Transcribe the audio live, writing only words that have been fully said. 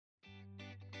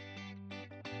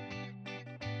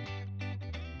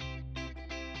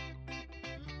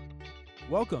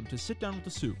Welcome to Sit Down with the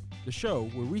Soup, the show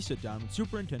where we sit down with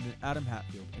Superintendent Adam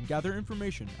Hatfield and gather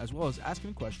information as well as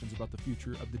asking questions about the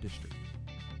future of the district.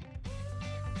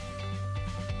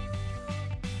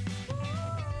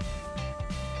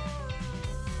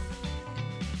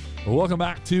 Well, welcome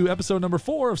back to episode number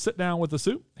 4 of Sit Down with the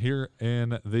Soup here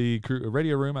in the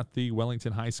radio room at the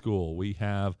Wellington High School.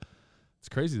 It's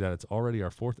crazy that it's already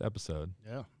our 4th episode.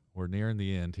 Yeah. We're nearing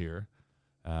the end here.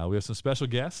 We have some special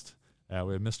guests.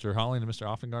 We have Mr. Holling and Mr.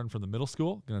 Offengarden from the middle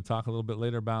school. Going to talk a little bit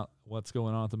later about what's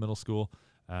going on at the middle school.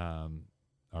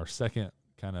 Our second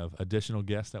kind of additional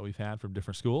guest that we've had from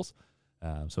different schools.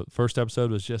 So the first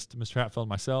episode was just Mr. Hatfield and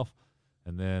myself,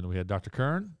 and then we had Dr.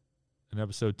 Kern in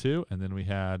episode 2, and then we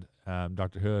had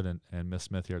Dr. Hood and Miss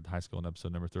Smith here at the high school in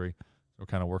episode number 3. So we're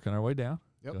kind of working our way down.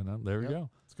 Yep. There we go.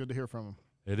 It's good to hear from them.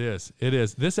 It is.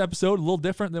 This episode, a little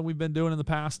different than we've been doing in the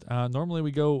past. Normally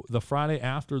we go the Friday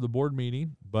after the board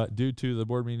meeting, but due to the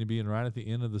board meeting being right at the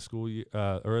end of the school year,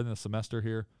 or in the semester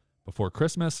here before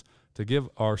Christmas, to give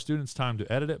our students time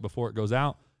to edit it before it goes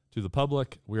out to the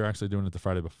public, we're actually doing it the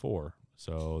Friday before.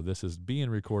 So this is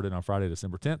being recorded on Friday,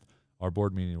 December 10th. Our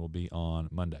board meeting will be on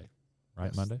Monday, right?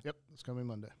 Yes. Monday? Yep, this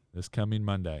coming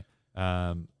Monday.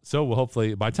 So we'll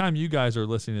hopefully, by the time you guys are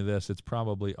listening to this, it's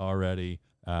probably already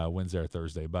Wednesday or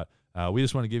Thursday. But we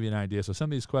just want to give you an idea. So some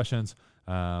of these questions,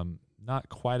 not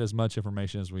quite as much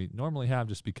information as we normally have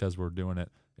just because we're doing it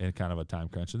in kind of a time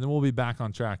crunch. And then we'll be back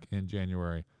on track in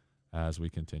January as we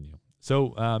continue. So,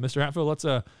 Mr. Hatfield,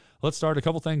 let's start a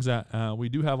couple things that we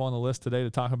do have on the list today to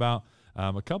talk about.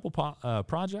 A couple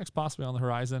projects possibly on the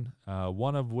horizon,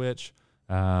 one of which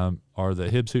are the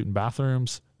Hibbs-Houghton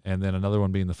bathrooms, and then another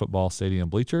one being the football stadium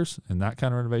bleachers and that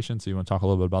kind of renovation. So you want to talk a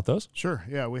little bit about those? Sure.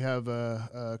 Yeah, we have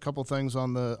a couple things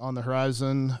on the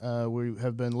horizon. We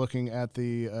have been looking at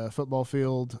the football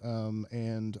field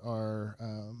and our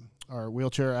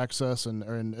wheelchair access and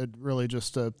it really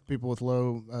just people with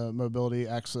low mobility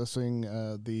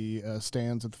accessing the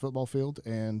stands at the football field.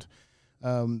 And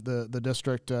the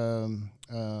district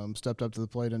stepped up to the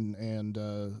plate and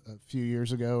a few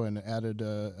years ago and added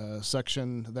a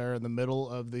section there in the middle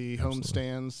of the home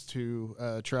stands to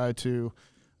try to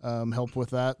help with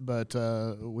that. But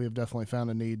we have definitely found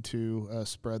a need to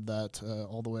spread that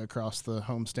all the way across the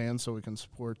home stands so we can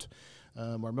support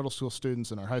our middle school students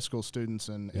and our high school students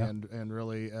and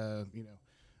really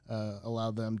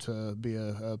allow them to be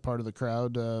a part of the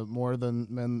crowd more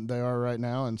than they are right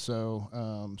now. And so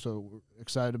we're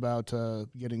excited about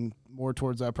getting more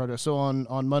towards that project. So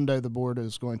on Monday, the board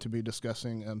is going to be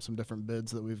discussing some different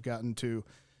bids that we've gotten to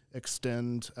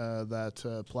extend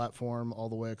that platform all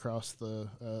the way across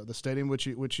the stadium, which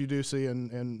you do see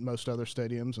in most other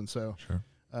stadiums. And so Sure.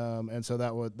 And so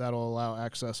that'll allow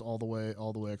access all the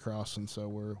way across, and so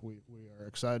we are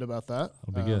excited about that.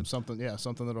 That'll be good. Something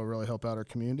that'll really help out our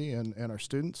community and our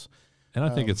students. And I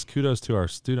think it's kudos to our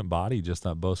student body, just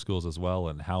at both schools as well,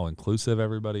 and how inclusive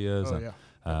everybody is.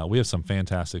 We have some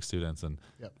fantastic students, and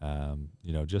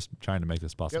just trying to make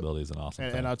this possibility is an awesome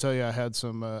thing. And I'll tell you, I had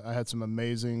some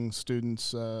amazing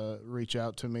students reach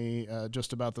out to me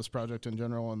just about this project in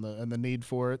general and the need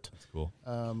for it. That's cool.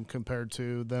 Compared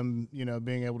to them,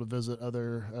 being able to visit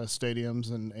other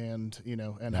stadiums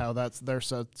and how that's their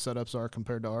setups are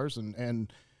compared to ours,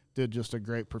 and did just a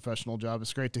great professional job.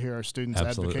 It's great to hear our students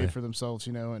advocate for themselves,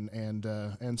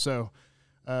 and so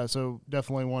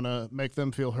definitely want to make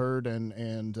them feel heard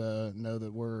and know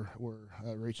that we're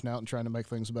reaching out and trying to make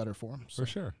things better for them. So, for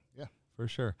sure. Yeah. For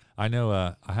sure. I know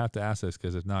I have to ask this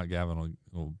because if not, Gavin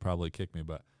will probably kick me,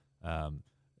 but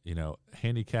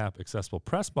handicap accessible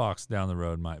press box down the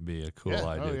road might be a cool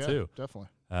idea too. Definitely.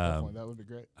 Definitely. That would be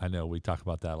great. I know we talk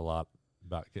about that a lot,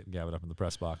 about getting Gavin up in the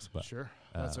press box, but sure.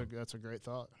 That's a great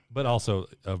thought. But also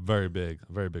a very big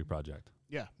project.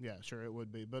 Yeah, sure it would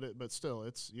be, but still,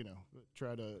 it's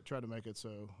try to make it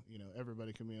so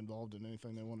everybody can be involved in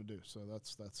anything they want to do. So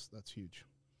that's huge.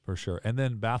 For sure. And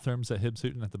then bathrooms at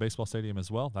Hibbs-Houghton at the baseball stadium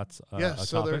as well. That's a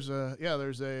so topic.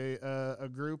 there's a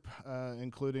group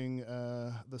including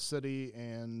the city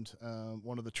and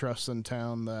one of the trusts in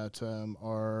town that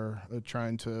are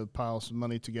trying to pile some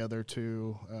money together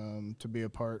to be a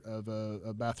part of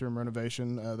a bathroom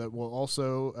renovation that will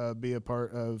also be a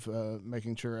part of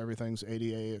making sure everything's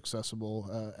ADA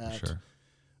accessible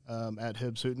at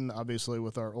Hibbs-Houghton. Obviously,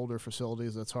 with our older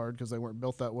facilities, that's hard because they weren't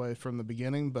built that way from the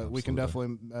beginning, but we can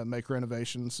definitely make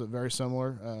renovations very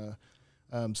similar.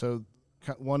 So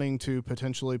wanting to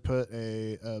potentially put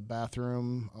a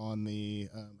bathroom on the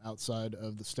outside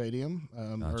of the stadium,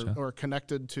 Gotcha. or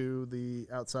connected to the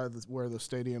outside where the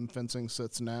stadium fencing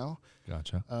sits now.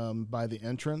 Gotcha. By the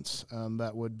entrance,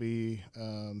 that would be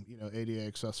ADA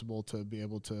accessible to be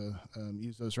able to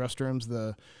use those restrooms.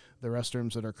 The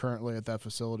restrooms that are currently at that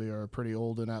facility are pretty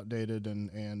old and outdated,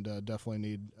 and definitely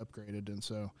need upgraded. And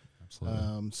so.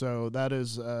 Absolutely. So that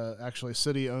is actually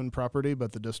city-owned property,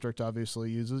 but the district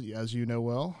obviously uses, as you know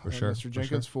well, For sure, Mr.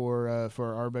 Jenkins, for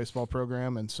our baseball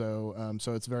program, and so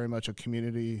it's very much a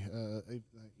community,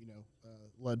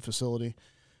 led facility,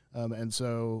 and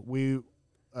so we.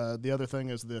 The other thing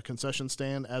is the concession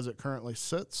stand, as it currently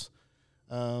sits,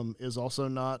 is also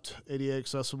not ADA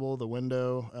accessible. The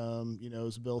window,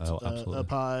 is built up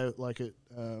high like it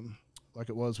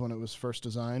was when it was first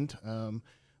designed.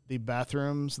 The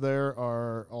bathrooms there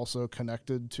are also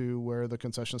connected to where the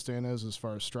concession stand is as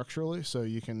far as structurally. So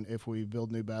you can, if we build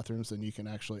new bathrooms, then you can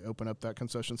actually open up that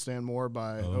concession stand more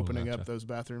by opening up those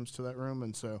bathrooms to that room.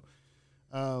 And so,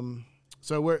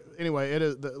 it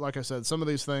is, like I said, some of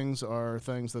these things are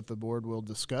things that the board will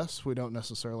discuss. We don't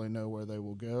necessarily know where they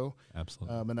will go.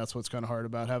 Absolutely. And that's what's kind of hard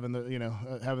about having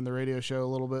the radio show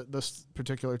a little bit this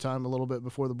particular time, a little bit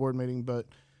before the board meeting, but.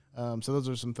 So those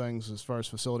are some things as far as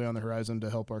facility on the horizon to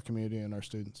help our community and our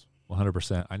students.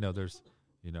 100%. I know there's,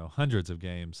 hundreds of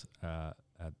games at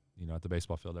the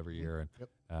baseball field every year,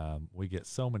 and we get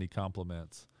so many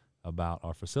compliments about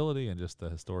our facility and just the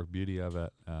historic beauty of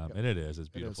it. And it's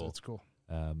beautiful. It's cool.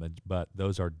 But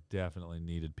those are definitely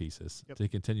needed pieces to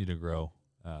continue to grow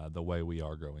the way we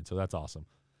are growing. So that's awesome.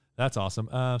 That's awesome.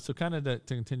 So kind of to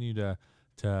continue to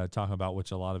talk about,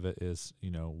 which a lot of it is,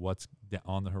 what's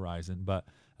on the horizon, but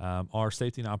our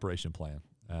safety and operation plan.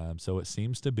 So it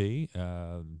seems to be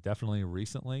definitely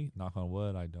recently, knock on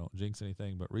wood, I don't jinx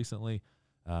anything, but recently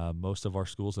most of our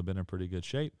schools have been in pretty good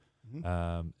shape.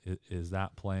 Mm-hmm. Is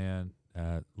that plan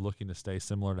looking to stay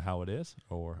similar to how it is,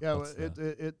 or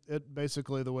it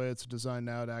basically, the way it's designed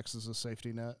now, it acts as a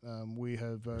safety net. We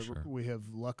have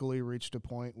luckily reached a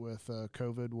point with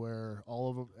COVID where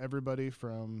everybody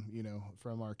from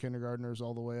our kindergartners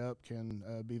all the way up can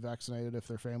be vaccinated if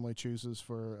their family chooses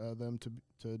for them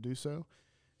to do so,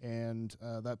 and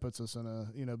that puts us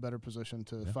in a better position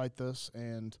to fight this.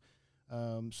 And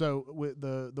so with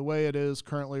the way it is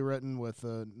currently written, with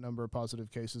the number of positive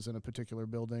cases in a particular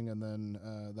building, and then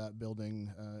that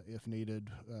building, if needed,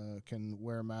 can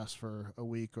wear a mask for a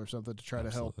week or something to try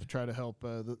to help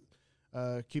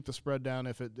keep the spread down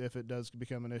if it does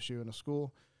become an issue in a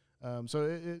school.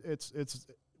 So it's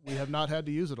we have not had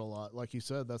to use it a lot, like you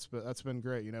said. That's been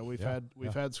great.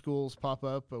 We've had schools pop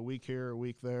up a week here, a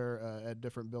week there at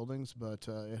different buildings, but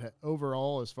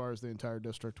overall, as far as the entire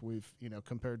district, we've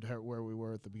compared to where we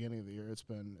were at the beginning of the year, it's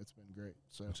been great.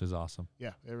 So, which is awesome.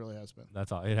 Yeah, it really has been.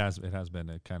 That's all. It has been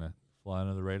a kind of fly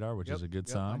under the radar, which is a good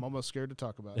sign. I'm almost scared to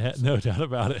talk about it. So. No doubt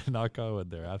about it. Knock on wood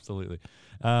there. Absolutely.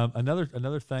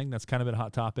 Another thing that's kind of been a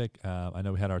hot topic. I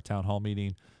know we had our town hall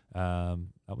meeting.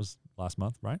 That was last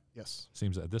month, right? Yes.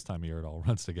 Seems at this time of year it all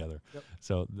runs together. Yep.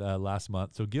 So last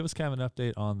month. So give us kind of an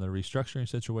update on the restructuring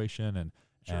situation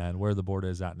and where the board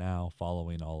is at now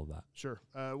following all of that. Sure.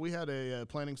 We had a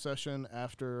planning session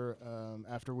after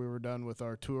we were done with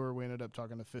our tour. We ended up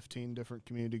talking to 15 different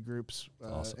community groups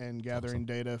and gathering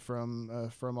data from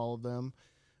all of them.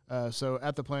 So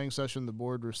at the planning session, the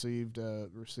board received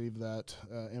that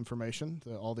information,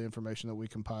 all the information that we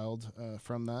compiled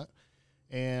from that.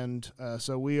 And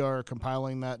so we are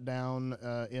compiling that down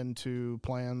into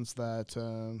plans that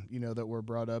that were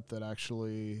brought up that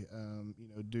actually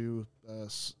do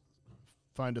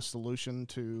find a solution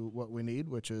to what we need,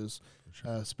 which is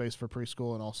space for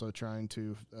preschool, and also trying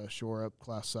to shore up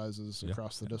class sizes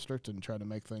across the district and try to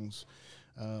make things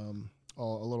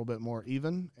all a little bit more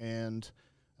even. And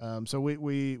so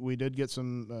we did get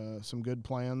some good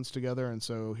plans together, and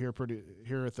so here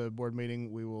at the board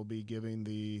meeting, we will be giving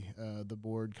the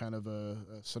board kind of a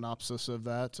synopsis of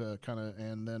that,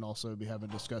 and then also be having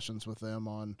discussions with them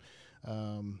on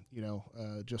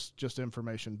just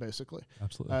information, basically.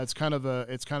 Absolutely. It's kind of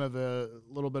a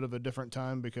little bit of a different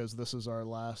time because this is our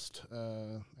last,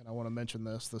 and I want to mention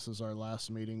this is our last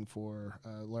meeting for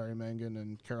Larry Mangan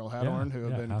and Carol Hadorn, who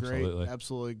have been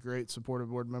absolutely great supportive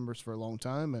board members for a long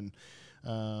time,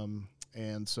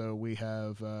 and so we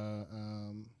have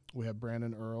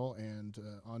Brandon Earl and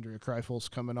Andrea Kreifels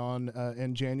coming on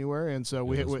in January, and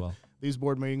so these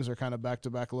board meetings are kind of back to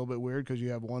back, a little bit weird because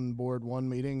you have one board one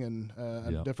meeting and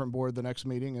a different board the next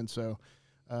meeting, and so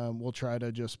we'll try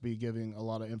to just be giving a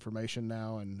lot of information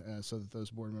now, and so that those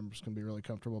board members can be really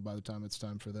comfortable by the time it's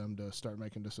time for them to start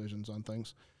making decisions on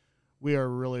things. we are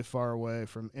really far away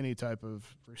from any type of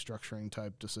restructuring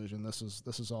type decision. This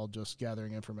is all just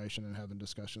gathering information and having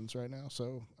discussions right now.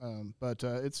 So,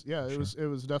 it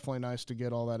was definitely nice to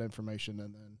get all that information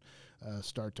and then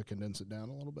start to condense it down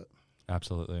a little bit.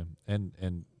 Absolutely,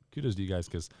 and kudos to you guys,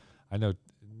 because I know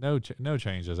no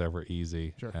change is ever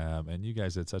easy. Sure. And you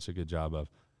guys did such a good job of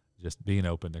just being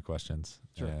open to questions.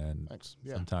 Sure. And Thanks.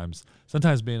 Yeah.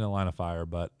 sometimes being a line of fire,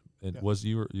 but it Yeah. was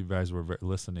you guys were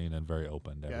listening and very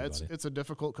open to everybody. It's a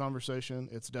difficult conversation.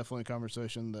 It's definitely a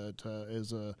conversation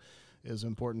that is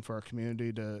important for our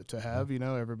community to have. You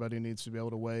know, everybody needs to be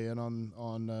able to weigh in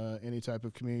on any type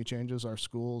of community changes. Our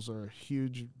schools are a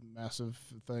huge, massive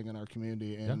thing in our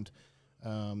community, and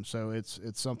so it's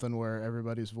something where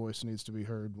everybody's voice needs to be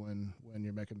heard when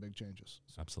you're making big changes.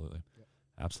 So, Absolutely. Yep.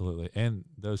 Absolutely. And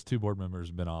those 2 board members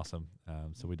have been awesome.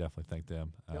 So we definitely thank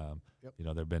them. Yep. You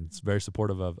know, they've been very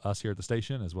supportive of us here at the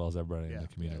station as well as everybody in the Yeah,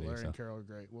 community. Larry so. and Carol are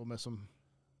great. We'll miss them.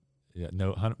 Yeah,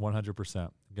 no,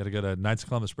 100%. Got to go to Knights of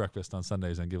Columbus breakfast on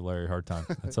Sundays and give Larry a hard time.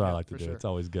 That's what I like to do. Sure. It's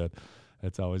always good.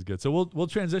 It's always good. So we'll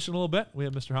transition a little bit. We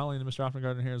have Mr. Holly and Mr.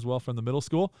 Offengarden here as well from the middle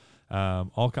school.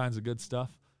 All kinds of good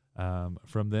stuff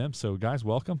from them. So guys,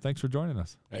 welcome. Thanks for joining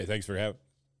us. Hey, thanks for having.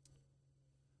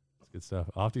 It's good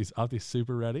stuff. Opti's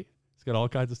super ready. He's got all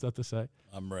kinds of stuff to say.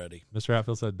 I'm ready. Mr.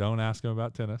 Hatfield said, "Don't ask him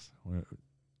about tennis." I'm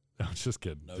just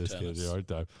kidding. No just tennis. kidding. Hard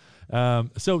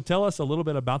time. So tell us a little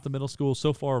bit about the middle school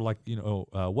so far. Like,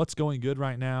 what's going good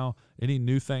right now? Any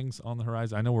new things on the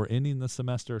horizon? I know we're ending the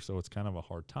semester, so it's kind of a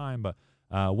hard time. But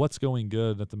what's going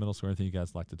good at the middle school? Anything you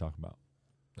guys like to talk about?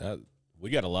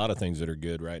 We got a lot of things that are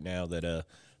good right now that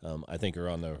I think are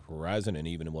on the horizon, and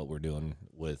even in what we're doing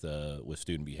with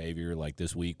student behavior. Like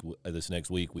this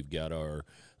next week, we've got our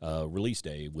release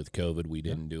day. With COVID, we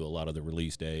didn't do a lot of the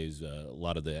release days, a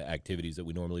lot of the activities that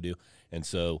we normally do, and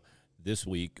so this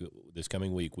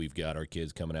coming week, we've got our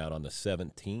kids coming out on the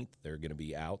 17th. They're going to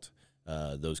be out,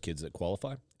 those kids that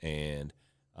qualify, and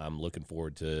I'm looking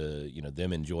forward to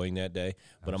them enjoying that day.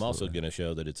 But I'm also going to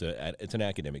show that it's an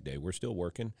academic day. We're still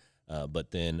working,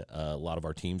 but then a lot of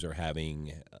our teams are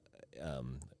having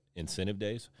incentive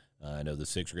days. I know the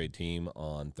 6th grade team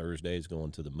on Thursday is going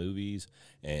to the movies,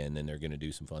 and then they're going to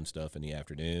do some fun stuff in the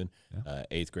afternoon. Yeah.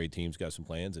 8th grade team's got some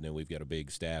plans, and then we've got a big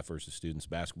staff versus students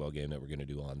basketball game that we're going to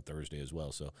do on Thursday as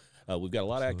well. So we've got a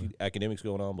lot of academics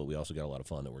going on, but we also got a lot of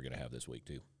fun that we're going to have this week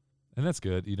too. And that's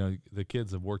good. The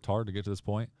kids have worked hard to get to this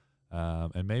point,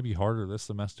 and maybe harder this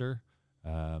semester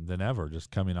than ever, just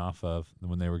coming off of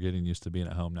when they were getting used to being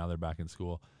at home. Now they're back in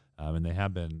school, and they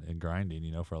have been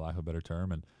grinding, for lack of a better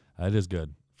term. And it is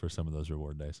good for some of those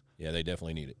reward days. Yeah, they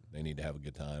definitely need it. They need to have a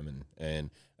good time, and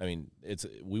I mean,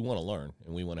 we want to learn,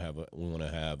 and we want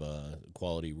to have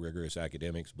quality, rigorous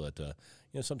academics, but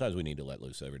sometimes we need to let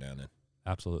loose every now and then.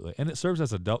 Absolutely, and it serves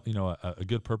as a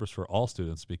good purpose for all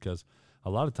students, because a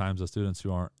lot of times the students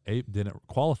who didn't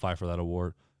qualify for that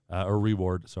award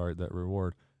reward,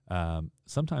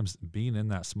 sometimes being in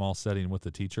that small setting with the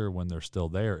teacher when they're still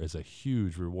there is a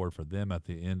huge reward for them at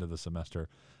the end of the semester,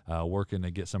 working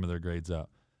to get some of their grades up.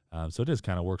 So it just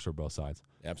kind of works for both sides.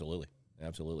 Absolutely.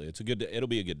 It's a good day. It'll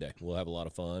be a good day. We'll have a lot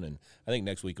of fun, and I think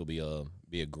next week will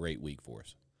be a great week for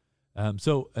us.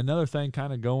 So another thing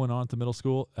kind of going on at the middle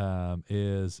school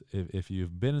is if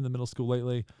you've been in the middle school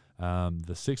lately,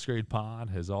 the 6th grade pod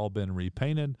has all been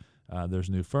repainted. There's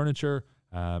new furniture,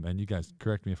 and you guys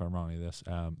correct me if I'm wrong on this,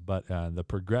 but the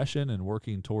progression and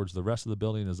working towards the rest of the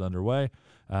building is underway.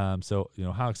 So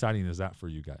how exciting is that for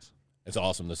you guys? It's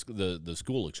awesome. The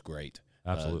school looks great.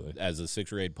 Absolutely. As a 6th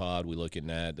grade pod, we look at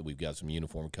that we've got some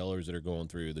uniform colors that are going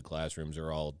through. The classrooms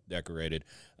are all decorated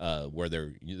where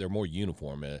they're more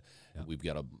uniform. We've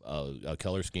got a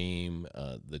color scheme.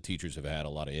 The teachers have had a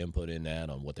lot of input in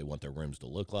that on what they want their rooms to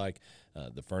look like.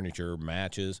 The furniture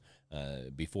matches.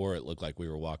 Before, it looked like we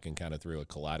were walking kind of through a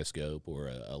kaleidoscope or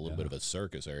a little bit of a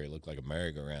circus area. It looked like a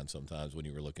merry-go-round sometimes when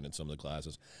you were looking at some of the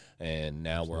classes. And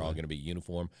now we're all going to be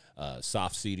uniform.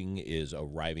 Soft seating is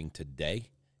arriving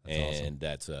today.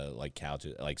 That's like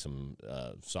couches, like some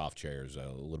soft chairs, a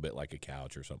little bit like a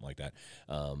couch or something like that.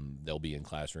 They'll be in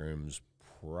classrooms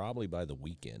probably by the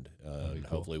weekend. Cool.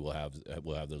 Hopefully we'll have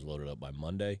those loaded up by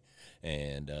Monday,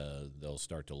 and they'll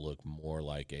start to look more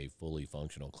like a fully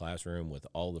functional classroom with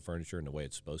all the furniture and the way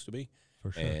it's supposed to be.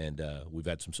 For sure. And we've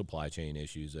had some supply chain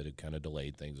issues that have kind of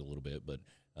delayed things a little bit, but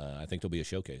I think there'll be a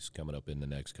showcase coming up in the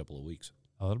next couple of weeks.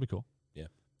 Oh, that'll be cool.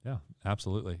 Yeah,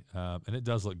 absolutely. And it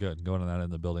does look good going on that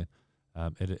in the building.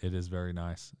 It is very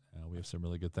nice. We have some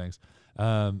really good things.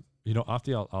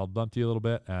 Afti, I'll bump to you a little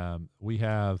bit. We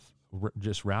have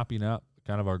just wrapping up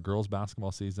kind of our girls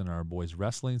basketball season, our boys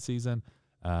wrestling season.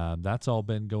 That's all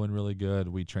been going really good.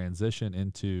 We transition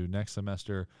into next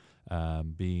semester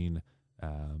being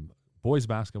boys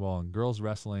basketball and girls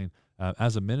wrestling.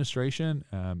 As administration,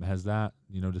 has that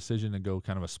decision to go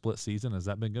kind of a split season, has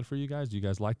that been good for you guys? Do you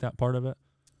guys like that part of it?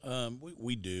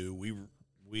 We do.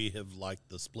 We have liked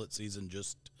the split season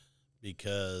just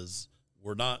because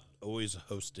we're not always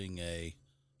hosting a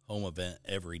home event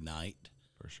every night.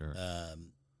 For sure.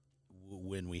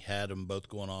 When we had them both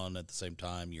going on at the same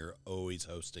time, you're always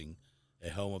hosting a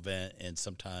home event, and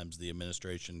sometimes the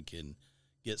administration can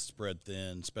get spread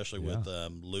thin, especially with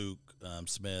Luke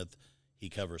Smith. He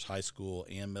covers high school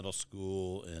and middle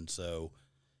school, and so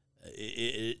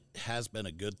it has been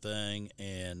a good thing.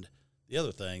 And the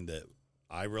other thing that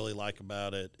I really like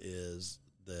about it is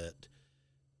that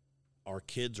our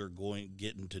kids are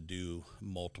getting to do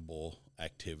multiple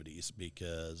activities,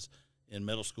 because in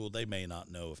middle school they may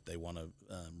not know if they want to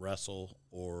wrestle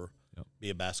or be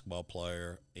a basketball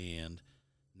player. And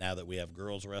now that we have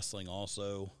girls wrestling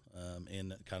also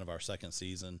in kind of our second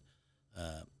season,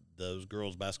 those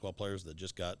girls basketball players that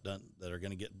just got done, that are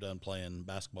going to get done playing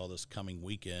basketball this coming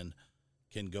weekend,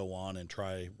 can go on and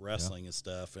try wrestling and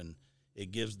stuff. And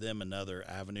it gives them another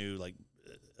avenue, like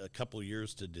a couple of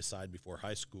years to decide before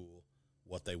high school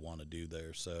what they want to do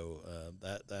there. So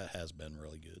that has been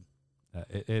really good.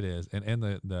 It is, and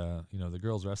the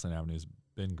girls wrestling avenue has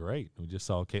been great. We just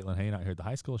saw Caitlin Hayne out here at the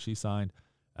high school. She signed.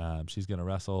 She's going to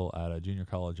wrestle at a junior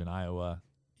college in Iowa,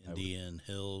 Indian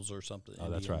Hills or something. Oh,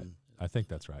 that's right. I think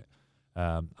that's right.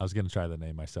 I was going to try the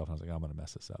name myself, and I was like, I'm going to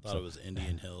mess this up. I thought it was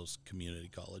Indian Hills Community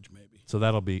College, maybe. So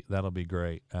that'll be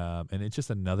great, and it's just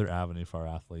another avenue for our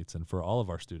athletes and for all of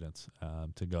our students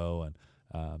to go and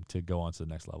to go on to the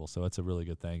next level. So it's a really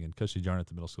good thing. And Coach Jarn at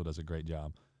the middle school does a great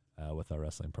job with our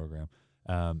wrestling program.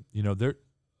 There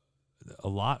a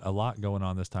lot going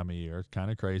on this time of year. It's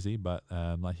kind of crazy, but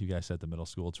like you guys said at the middle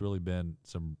school, it's really been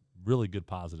some really good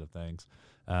positive things.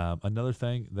 Another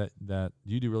thing that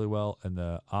you do really well in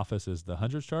the office is the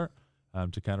hundreds chart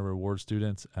to kind of reward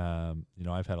students.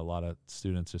 I've had a lot of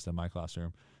students just in my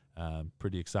classroom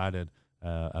pretty excited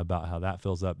about how that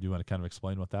fills up. Do you want to kind of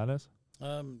explain what that is?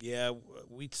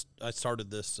 I started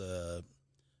this a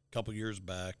couple years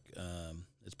back.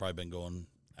 It's probably been going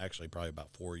probably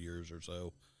about 4 years or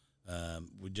so.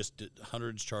 We just did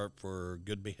hundreds chart for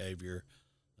good behavior.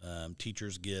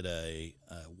 Teachers get a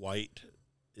white,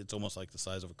 it's almost like the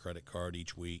size of a credit card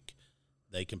each week.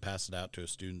 They can pass it out to a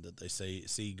student that they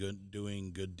see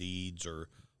doing good deeds or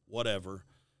whatever.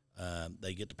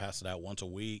 They get to pass it out once a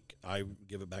week. I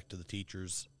give it back to the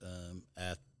teachers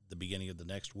at the beginning of the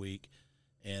next week.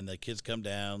 And the kids come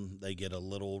down, they get a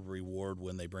little reward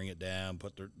when they bring it down,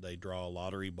 they draw a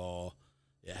lottery ball.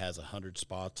 It has 100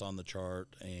 spots on the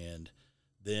chart, and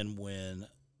then when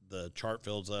the chart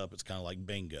fills up, it's kind of like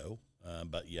bingo,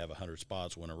 but you have 100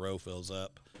 spots. When a row fills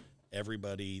up,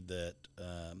 everybody that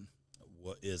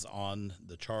is on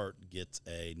the chart gets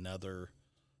another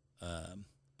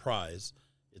prize.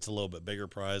 It's a little bit bigger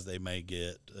prize. They may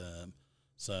get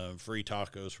some free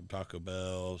tacos from Taco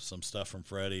Bell, some stuff from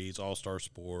Freddy's, All-Star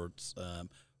Sports,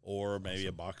 or maybe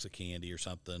a box of candy or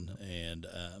something. And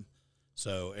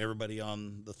so everybody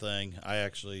on the thing, I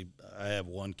have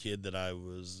one kid that I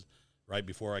was right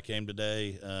before I came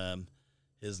today.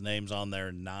 His name's on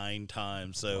there 9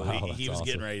 times. So wow, he was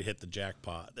getting ready to hit the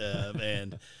jackpot.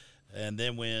 And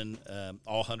then when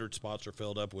all 100 spots are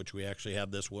filled up, which we actually have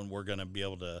this one, we're going to be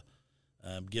able to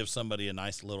give somebody a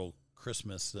nice little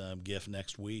Christmas gift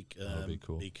next week. That'll be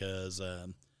cool. Because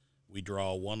we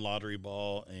draw one lottery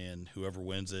ball, and whoever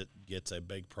wins it gets a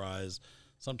big prize.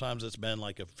 Sometimes it's been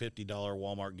like a $50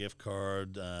 Walmart gift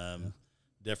card,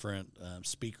 different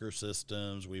speaker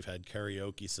systems. We've had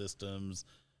karaoke systems,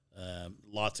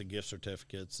 lots of gift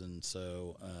certificates. And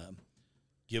so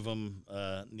give them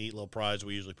a neat little prize.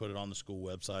 We usually put it on the school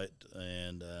website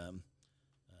and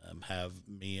have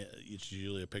me. It's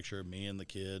usually a picture of me and the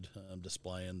kid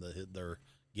displaying their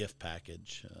gift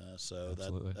package. So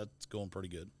that's going pretty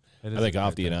good. I think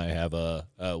Ofty and I have the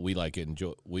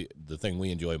thing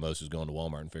we enjoy most is going to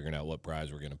Walmart and figuring out what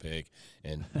prize we're going to pick.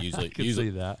 And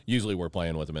usually we're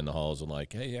playing with them in the halls and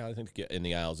like, hey, yeah, I think in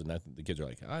the aisles, and the kids are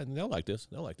like, they'll like this.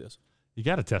 They'll like this. You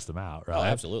got to test them out, right? Oh,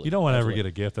 absolutely. You don't want to ever get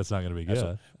a gift that's not going to be good.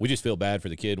 Absolutely. We just feel bad for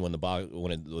the kid when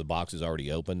the box is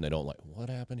already open. They don't like, what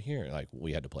happened here? Like,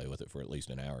 we had to play with it for at least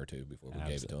an hour or two before we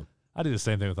gave it to them. I do the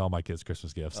same thing with all my kids'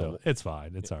 Christmas gifts, so it's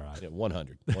fine. It's all right.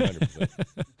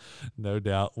 100%. No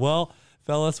doubt. Well,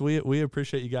 fellas, we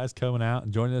appreciate you guys coming out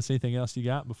and joining us. Anything else you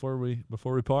got before we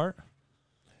part?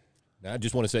 I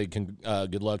just want to say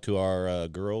good luck to our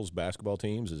girls basketball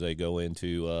teams as they go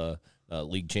into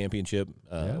league championship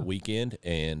weekend,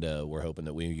 and we're hoping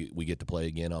that we get to play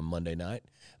again on Monday night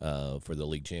for the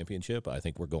league championship. I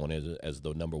think we're going as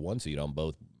the number 1 seed on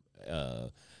both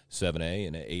 7A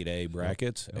and 8A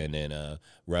brackets, and then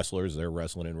wrestlers, they're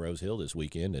wrestling in Rose Hill this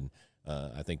weekend, and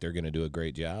I think they're going to do a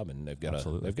great job, and they've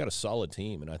got a solid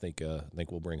team, and I think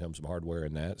we'll bring home some hardware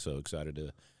in that. So excited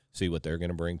to see what they're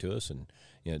going to bring to us, and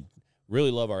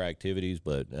really love our activities,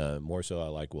 but more so I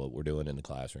like what we're doing in the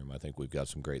classroom. I think we've got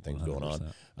some great things 100%. Going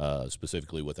on,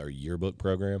 specifically with our yearbook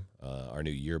program, our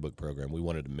new yearbook program. We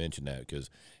wanted to mention that because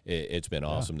it's been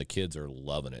awesome. The kids are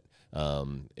loving it.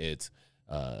 It's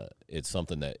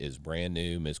something that is brand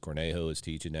new. Ms. Cornejo is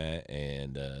teaching that,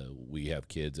 and we have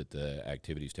kids at the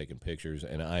activities taking pictures,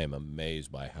 and I am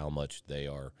amazed by how much they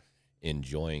are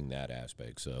enjoying that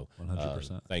aspect. So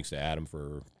 100%. Thanks to Adam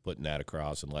for putting that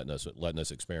across and letting us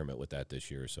experiment with that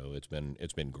this year. So it's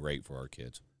been great for our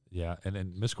kids. Yeah,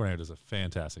 and Miss Cornejo does a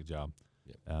fantastic job.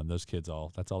 Yep. Those kids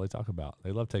that's all they talk about.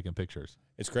 They love taking pictures.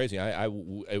 It's crazy.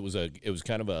 It was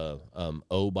kind of a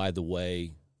by the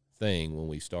way thing when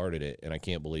we started it, and I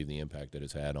can't believe the impact that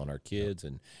it's had on our kids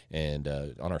and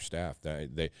on our staff.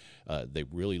 They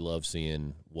really love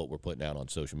seeing what we're putting out on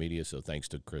social media. So thanks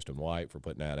to Kristen White for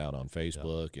putting that out on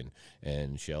Facebook,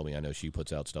 and Shelby. I know she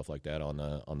puts out stuff like that on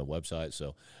the website.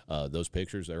 So those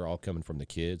pictures, they're all coming from the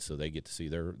kids, so they get to see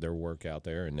their work out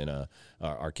there. And then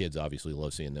our kids obviously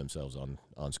love seeing themselves on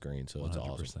screen. So 100%. It's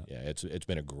awesome. Yeah, it's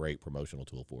been a great promotional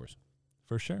tool for us.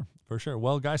 For sure.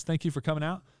 Well, guys, thank you for coming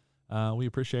out. We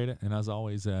appreciate it, and as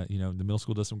always, the middle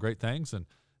school does some great things, and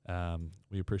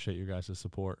we appreciate your guys'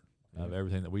 support of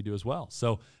everything that we do as well.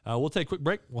 So we'll take a quick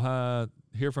break. We'll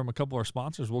hear from a couple of our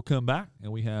sponsors. We'll come back, and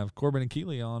we have Corbin and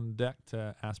Keeley on deck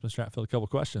to ask Ms. Stratfield a couple of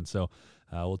questions. So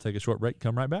we'll take a short break,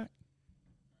 come right back.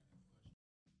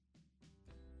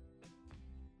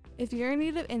 If you're in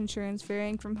need of insurance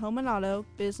varying from home and auto,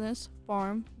 business,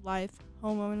 farm, life,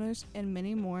 homeowners, and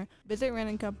many more, visit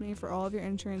Wren & Company for all of your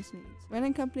insurance needs.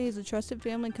 Wren & Company is a trusted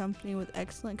family company with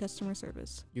excellent customer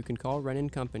service. You can call Wren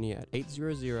 & Company at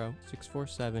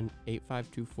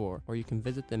 800-647-8524, or you can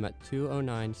visit them at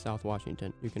 209 South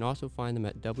Washington. You can also find them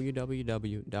at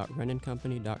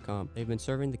www.wrenandcompany.com. They've been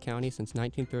serving the county since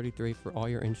 1933 for all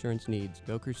your insurance needs.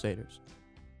 Go Crusaders.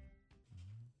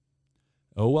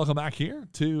 Welcome back here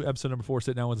to episode number 4,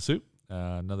 Sit Down with the Soup.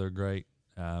 Another great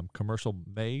commercial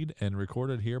made and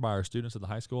recorded here by our students at the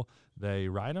high school. They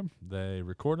write them, they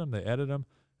record them, they edit them,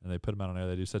 and they put them out on air.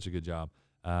 They do such a good job.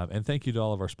 And thank you to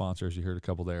all of our sponsors. You heard a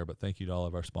couple there, but thank you to all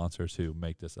of our sponsors who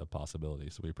make this a possibility.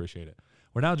 So we appreciate it.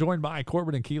 We're now joined by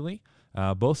Corbin and Keeley,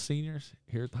 both seniors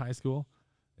here at the high school.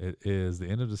 It is the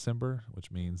end of December,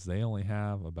 which means they only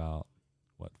have about,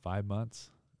 5 months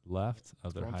left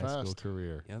of their high school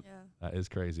career. Yep. Yeah. That is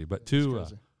crazy. But two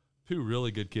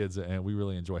really good kids, and we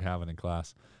really enjoy having in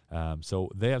class. So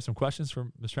they have some questions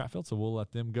from Ms. Stratfield, so we'll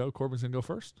let them go. Corbin's going to go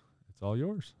first. It's all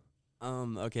yours.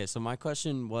 Okay, so my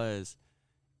question was,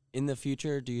 in the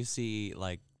future, do you see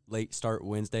late start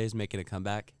Wednesdays making a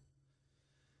comeback?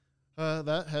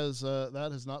 That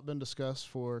has not been discussed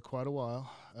for quite a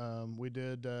while. We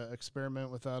did experiment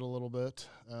with that a little bit.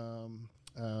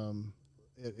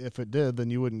 If it did, then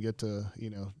you wouldn't get to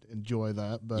enjoy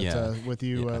that. But with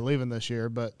you leaving this year,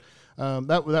 but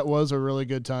that was a really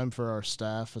good time for our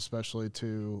staff, especially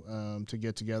to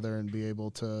get together and be able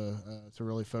to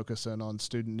really focus in on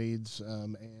student needs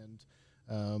and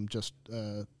just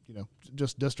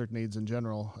district needs in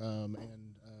general. And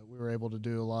we were able to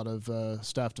do a lot of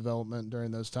staff development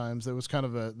during those times. It was kind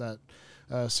of that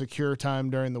secure time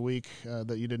during the week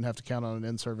that you didn't have to count on an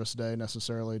in-service day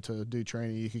necessarily to do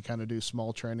training. You could kind of do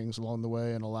small trainings along the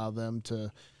way and allow them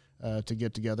to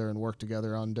get together and work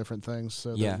together on different things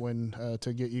so that when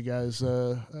to get you guys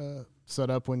set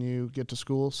up when you get to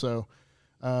school. So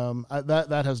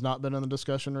that has not been in the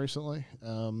discussion recently.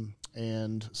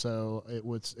 And so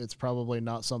it's probably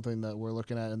not something that we're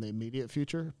looking at in the immediate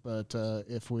future, but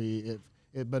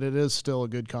but it is still a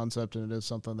good concept, and it is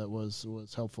something that was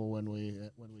helpful when we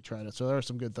tried it. So there are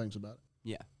some good things about it.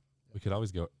 Yeah. We could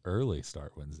always go early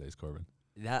start Wednesdays, Corbin.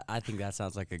 I think that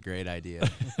sounds like a great idea.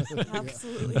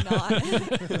 Absolutely not.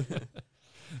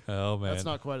 Oh man, that's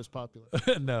not quite as popular.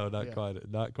 No, not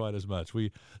quite as much.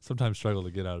 We sometimes struggle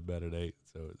to get out of bed at 8,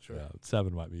 so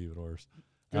 7 might be even worse.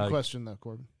 Good question though,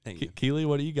 Corbin. Thank you. Keeley,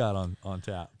 what do you got on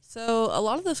tap? So a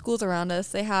lot of the schools around us,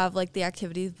 they have the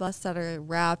activities bus that are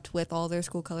wrapped with all their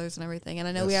school colors and everything. And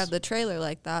I know we have the trailer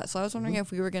like that. So I was wondering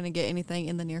if we were going to get anything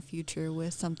in the near future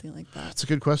with something like that. That's a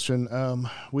good question.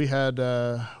 We had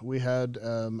a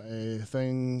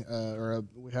thing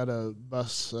we had a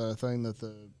bus thing that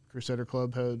the Crusader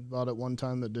Club had bought at one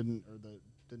time that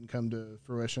didn't come to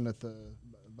fruition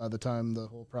by the time the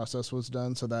whole process was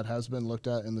done. So that has been looked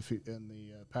at in the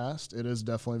past. It is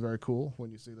definitely very cool when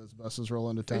you see those buses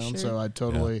roll into town. sure. So I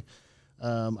totally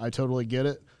get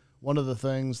it. One of the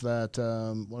things that's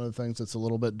a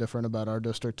little bit different about our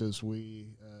district is we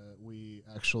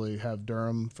actually have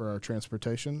Durham for our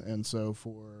transportation, and so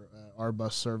for our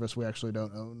bus service, we actually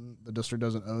the district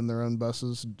doesn't own their own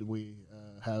buses. We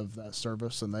have that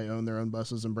service, and they own their own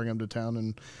buses and bring them to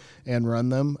town and run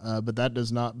them. But that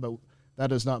does not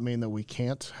mean that we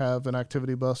can't have an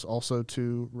activity bus also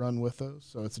to run with those.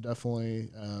 So it's definitely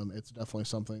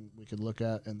something we could look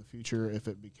at in the future if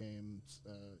it became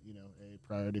a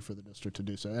priority for the district to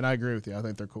do so. And I agree with you. I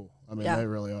think they're cool. I mean, They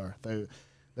really are.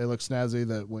 They look snazzy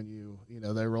that when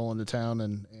they roll into town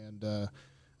and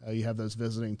you have those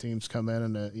visiting teams come in,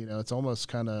 and it's almost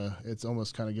kind of gives a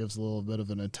little bit of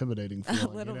an intimidating feeling. A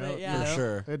little bit, yeah. For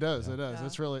sure. It does. Yeah. It does. Yeah.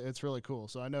 It's really cool.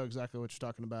 So I know exactly what you're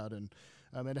talking about, and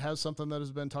it has something that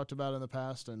has been talked about in the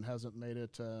past and hasn't made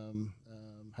it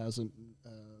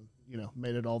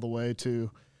made it all the way to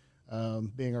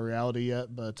being a reality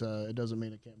yet. But it doesn't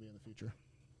mean it can't be in the future.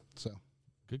 So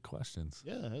Good questions.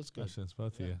 yeah, that's good. Questions,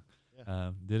 both of you.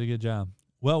 Yeah. Did a good job.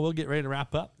 Well, we'll get ready to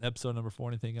wrap up episode number 4.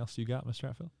 Anything else you got, Mr.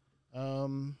 Hatfield?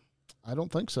 I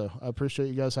don't think so. I appreciate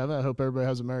you guys having it. I hope everybody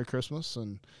has a Merry Christmas,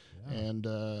 and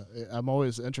I'm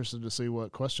always interested to see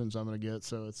what questions I'm going to get.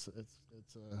 So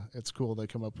it's cool they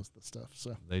come up with the stuff.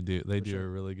 So They do sure. a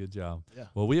really good job. Yeah.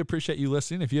 Well, we appreciate you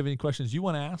listening. If you have any questions you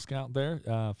want to ask out there,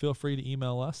 feel free to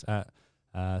email us at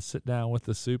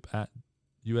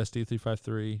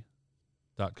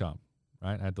sitdownwiththeSoup@USD353.com.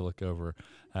 Right? I had to look over,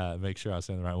 make sure I was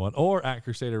saying the right one. Or at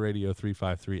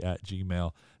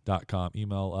crusaderradio353@gmail.com.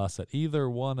 Email us at either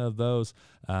one of those,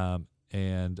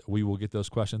 and we will get those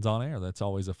questions on air. That's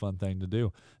always a fun thing to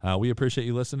do. We appreciate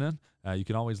you listening. You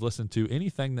can always listen to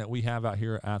anything that we have out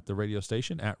here at the radio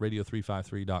station at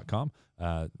radio353.com.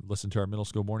 Listen to our middle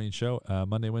school morning show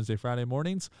Monday, Wednesday, Friday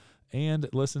mornings, and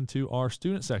listen to our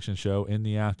student section show in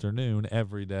the afternoon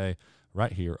every day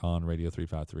right here on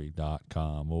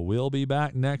radio353.com. Well, we'll be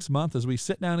back next month as we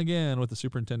sit down again with the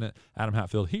Superintendent Adam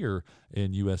Hatfield here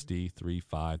in USD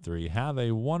 353. Have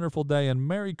a wonderful day and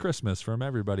Merry Christmas from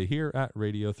everybody here at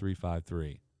Radio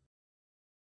 353.